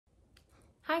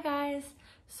Hi guys!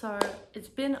 So it's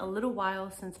been a little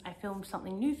while since I filmed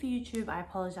something new for YouTube. I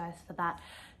apologize for that.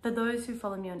 For those who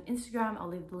follow me on Instagram, I'll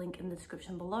leave the link in the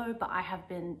description below, but I have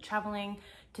been traveling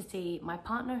to see my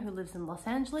partner who lives in Los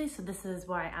Angeles. So this is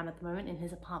where I am at the moment, in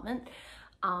his apartment.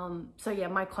 So yeah,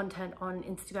 my content on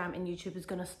Instagram and YouTube is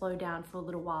going to slow down for a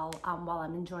little while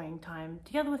I'm enjoying time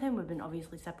together with him. We've been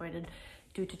obviously separated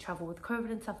due to travel with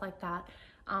COVID and stuff like that.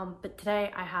 But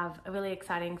today I have a really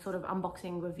exciting sort of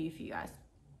unboxing review for you guys.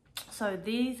 So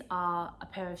these are a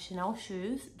pair of Chanel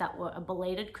shoes that were a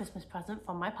belated Christmas present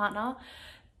from my partner,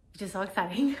 which is so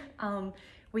exciting.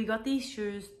 We got these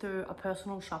shoes through a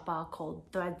personal shopper called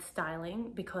Thread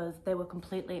Styling because they were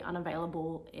completely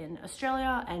unavailable in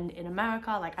Australia and in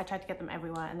America. Like, I tried to get them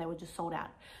everywhere and they were just sold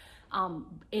out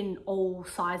in all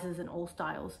sizes and all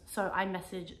styles. So I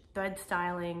messaged Thread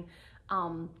Styling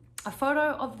a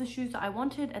photo of the shoes that I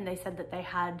wanted, and they said that they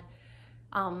had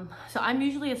so I'm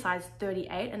usually a size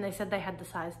 38, and they said they had the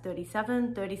size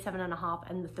 37, 37 and a half,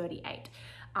 and the 38.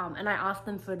 And I asked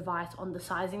them for advice on the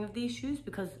sizing of these shoes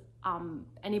because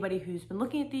anybody who's been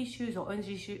looking at these shoes or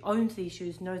owns these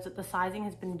shoes knows that the sizing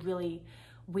has been really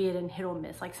weird and hit or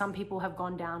miss. Like, some people have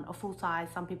gone down a full size,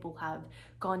 some people have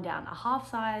gone down a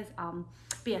half size.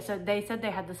 But yeah, so they said they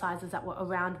had the sizes that were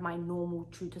around my normal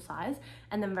true to size,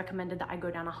 and then recommended that I go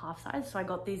down a half size. So I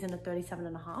got these in a 37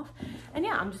 and a half. And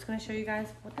yeah, I'm just going to show you guys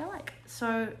what they're like.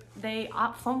 So they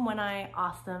are, from when I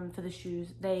asked them for the shoes,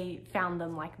 they found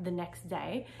them like the next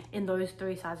day in those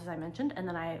 3 sizes I mentioned, and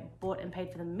then I bought and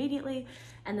paid for them immediately,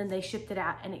 and then they shipped it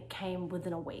out and it came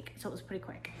within a week. So it was pretty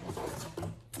quick.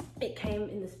 It came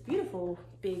in this beautiful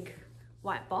big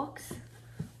white box.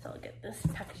 So I'll get this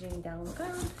packaging down on the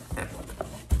ground.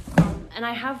 And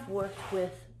I have worked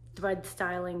with Thread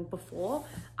Styling before,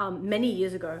 many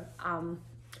years ago.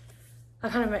 I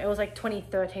can't remember, it was like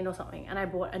 2013 or something, and I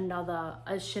bought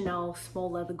a Chanel small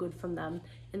leather good from them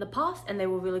in the past, and they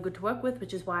were really good to work with,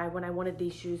 which is why when I wanted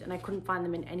these shoes and I couldn't find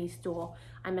them in any store,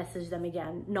 I messaged them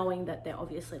again, knowing that they're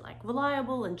obviously like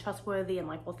reliable and trustworthy and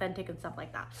like authentic and stuff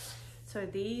like that. So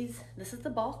this is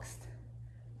the box.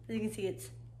 As you can see,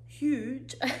 it's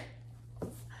huge.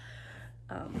 Let's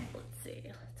see.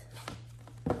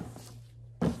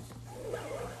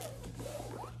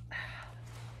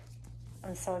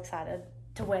 I'm so excited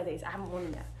to wear these. I haven't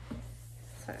worn them yet.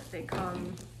 So they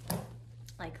come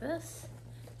like this,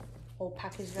 all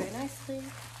packaged very nicely.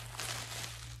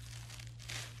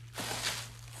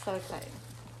 So exciting.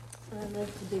 And then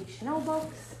there's the big Chanel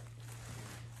box.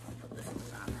 I'll put this in the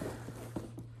ground.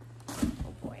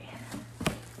 Oh boy.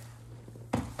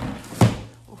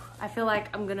 Ooh, I feel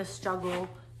like I'm gonna struggle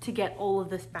to get all of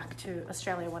this back to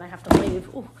Australia when I have to leave.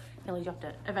 Oh, nearly dropped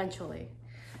it, eventually.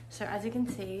 So as you can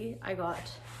see, I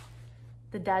got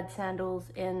the dad sandals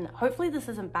in, hopefully this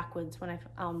isn't backwards when I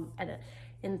edit,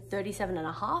 in 37 and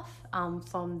a half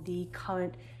from the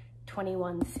current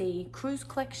 21C cruise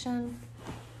collection.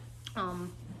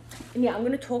 And yeah, I'm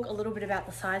gonna talk a little bit about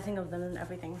the sizing of them and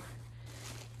everything.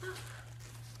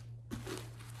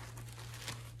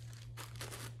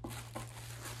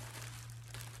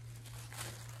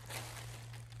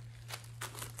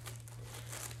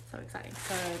 So exciting.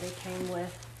 So they came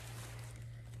with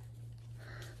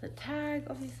the tag,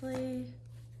 obviously,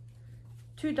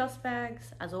 2 dust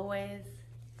bags, as always,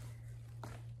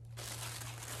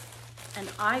 and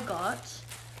I got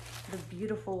the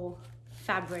beautiful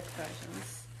fabric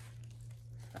versions.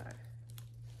 So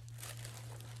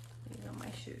these are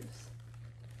my shoes.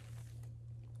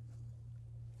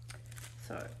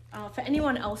 So for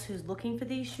anyone else who's looking for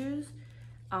these shoes,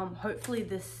 hopefully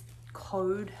this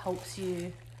code helps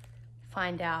you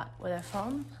find out where they're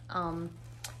from.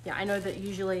 Yeah, I know that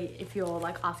usually if you're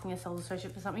like asking a sales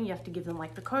associate for something, you have to give them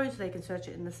like the code so they can search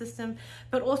it in the system.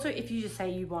 But also if you just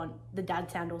say you want the dad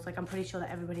sandals, like I'm pretty sure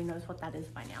that everybody knows what that is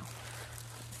by now.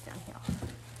 It's down here.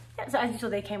 Yeah, so as you saw,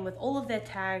 they came with all of their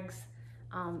tags.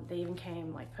 They even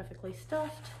came like perfectly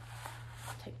stuffed.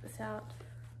 I'll take this out.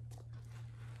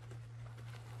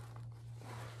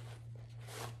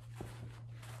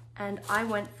 And I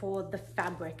went for the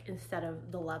fabric instead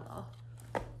of the leather.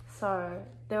 So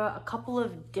there are a couple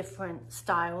of different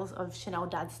styles of Chanel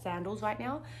dad sandals right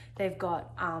now. They've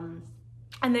got, and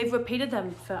they've repeated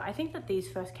them for, I think that these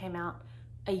first came out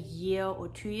a year or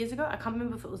 2 years ago. I can't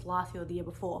remember if it was last year or the year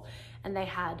before. And they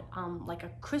had like a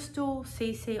crystal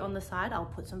CC on the side. I'll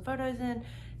put some photos in.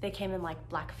 They came in like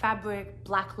black fabric,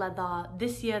 black leather.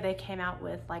 This year they came out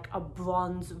with like a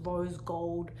bronze rose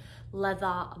gold leather,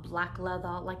 a black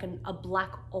leather, like a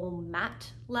black all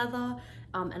matte leather,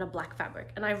 and a black fabric.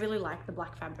 And I really like the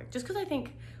black fabric just because I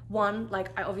think, one,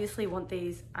 like I obviously want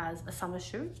these as a summer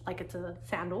shoe, like it's a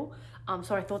sandal.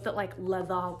 So I thought that like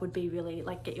leather would be really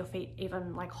like get your feet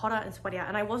even like hotter and sweatier.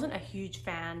 And I wasn't a huge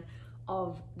fan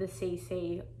of the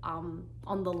CC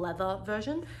on the leather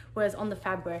version, whereas on the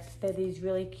fabric they're these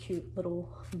really cute little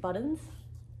buttons.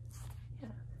 Yeah,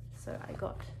 so I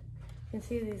got, you can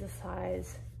see these are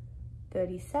size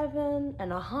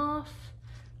 37.5,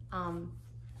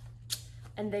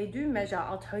 and they do measure.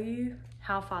 I'll tell you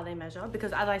how far they measure,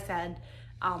 because as I said,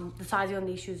 the sizing on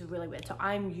these shoes are really weird. So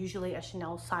I'm usually a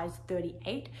Chanel size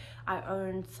 38. I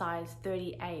own size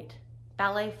 38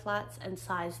 ballet flats and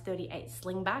size 38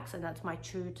 slingbacks, and that's my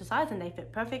true to size, and they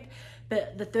fit perfect.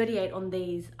 But the 38 on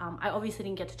these, I obviously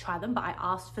didn't get to try them, but I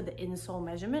asked for the insole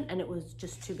measurement and it was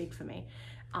just too big for me,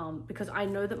 because I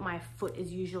know that my foot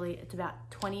is usually, it's about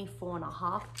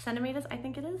 24.5 centimeters, I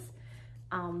think it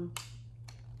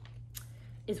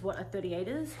is what a 38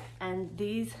 is, and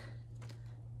these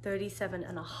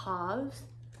 37.5s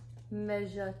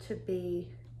measure to be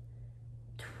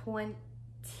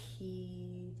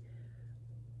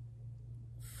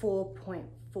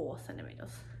 24.4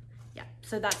 centimeters. Yeah,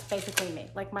 so that's basically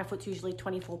me. Like my foot's usually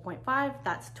 24.5,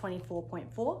 that's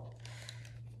 24.4.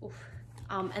 Oof.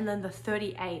 And then the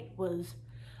 38 was,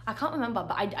 I can't remember,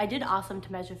 but I did ask them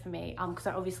to measure for me, because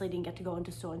I obviously didn't get to go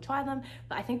into store and try them,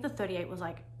 but I think the 38 was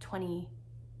like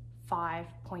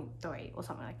 25.3 or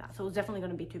something like that. So it was definitely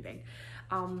going to be too big.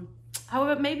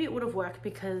 However, maybe it would have worked,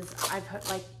 because I've heard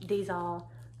like these are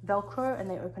Velcro and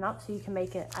they open up, so you can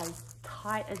make it as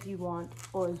tight as you want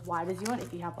or as wide as you want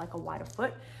if you have like a wider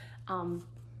foot.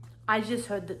 I just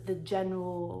heard that the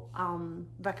general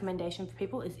recommendation for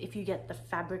people is if you get the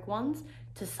fabric ones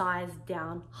to size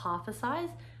down half a size,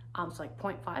 so like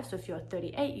 0.5. So if you're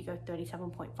 38, you go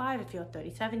 37.5. If you're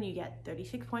 37, you get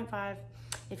 36.5.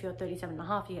 If you're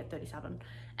 37.5, you get 37.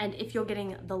 And if you're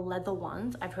getting the leather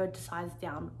ones, I've heard to size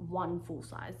down one full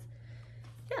size.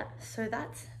 Yeah, so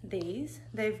that's these.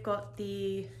 They've got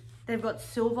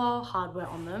silver hardware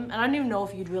on them, and I don't even know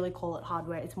if you'd really call it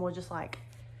hardware. It's more just like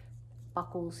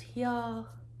buckles here,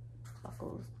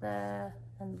 buckles there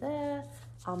and there,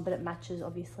 but it matches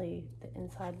obviously the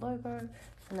inside logo,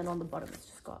 and then on the bottom it's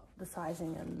just got the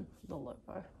sizing and the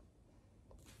logo.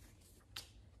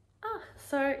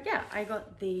 So yeah, I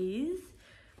got these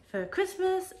for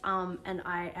Christmas, and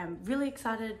I am really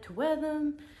excited to wear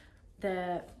them.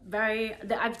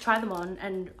 I've tried them on,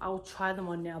 and I'll try them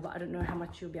on now, but I don't know how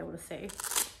much you'll be able to see.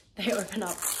 They open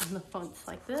up on the fronts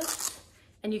like this,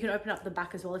 and you can open up the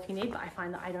back as well if you need, but I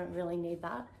find that I don't really need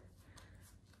that.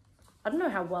 I don't know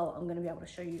how well I'm going to be able to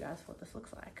show you guys what this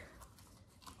looks like.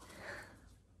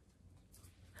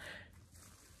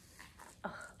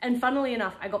 And funnily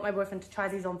enough, I got my boyfriend to try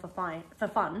these on for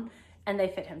fun, and they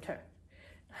fit him too.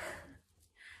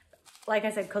 Like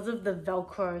I said, because of the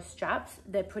Velcro straps,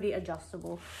 they're pretty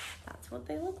adjustable. That's what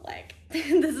they look like.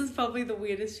 This is probably the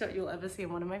weirdest shot you'll ever see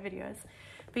in one of my videos.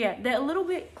 But yeah, they're a little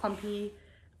bit clumpy,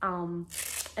 and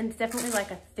it's definitely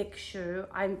like a thick shoe.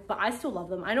 But I still love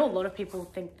them. I know a lot of people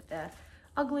think that they're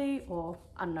ugly, or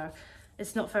I don't know.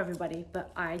 It's not for everybody,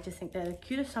 but I just think they're the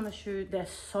cutest summer shoe. They're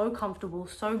so comfortable,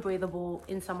 so breathable.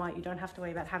 In summer, you don't have to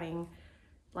worry about having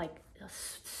like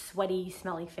sweaty,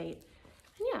 smelly feet.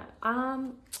 And yeah,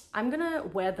 I'm gonna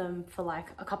wear them for like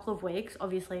a couple of weeks.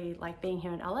 Obviously, like being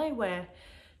here in LA, we're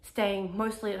staying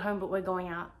mostly at home, but we're going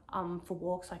out for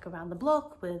walks like around the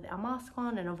block with our mask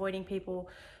on and avoiding people.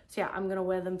 So yeah, I'm gonna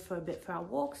wear them for a bit for our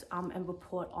walks, and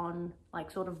report on like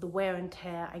sort of the wear and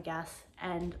tear, I guess,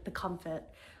 and the comfort,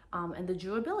 and the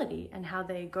durability and how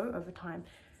they go over time.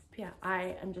 But yeah,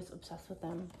 I am just obsessed with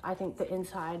them. I think the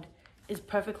inside is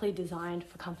perfectly designed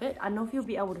for comfort. I don't know if you'll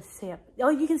be able to see it. Oh,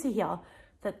 you can see here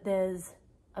that there's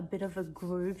a bit of a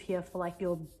groove here for like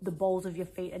the balls of your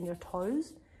feet and your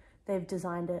toes. They've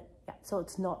designed it, yeah, so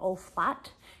it's not all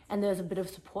flat, and there's a bit of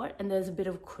support and there's a bit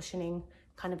of cushioning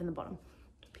kind of in the bottom.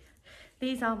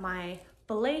 These are my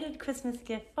belated Christmas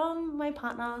gift from my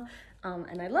partner,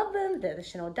 and I love them. They're the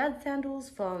Chanel Dad Sandals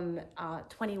from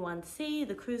 21C,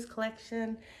 the Cruise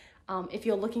collection. If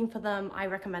you're looking for them, I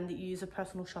recommend that you use a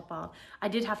personal shopper. I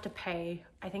did have to pay,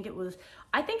 I think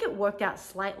it worked out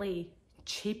slightly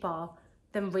cheaper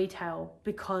than retail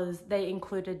because they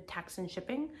included tax and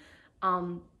shipping.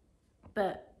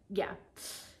 But yeah,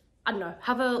 I don't know,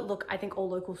 have a look. I think all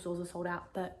local stores are sold out,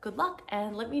 but good luck,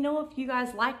 and let me know if you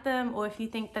guys like them or if you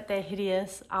think that they're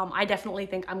hideous. I definitely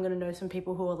think I'm gonna know some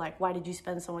people who are like, why did you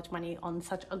spend so much money on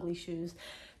such ugly shoes?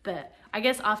 But I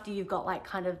guess after you've got like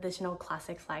kind of the Chanel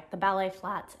classics like the ballet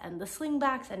flats and the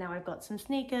slingbacks, and now I've got some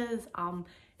sneakers,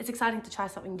 it's exciting to try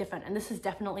something different. And this is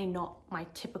definitely not my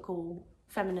typical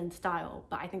feminine style,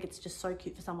 but I think it's just so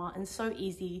cute for summer and so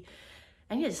easy,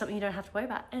 and yeah, just something you don't have to worry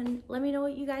about. And let me know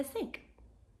what you guys think.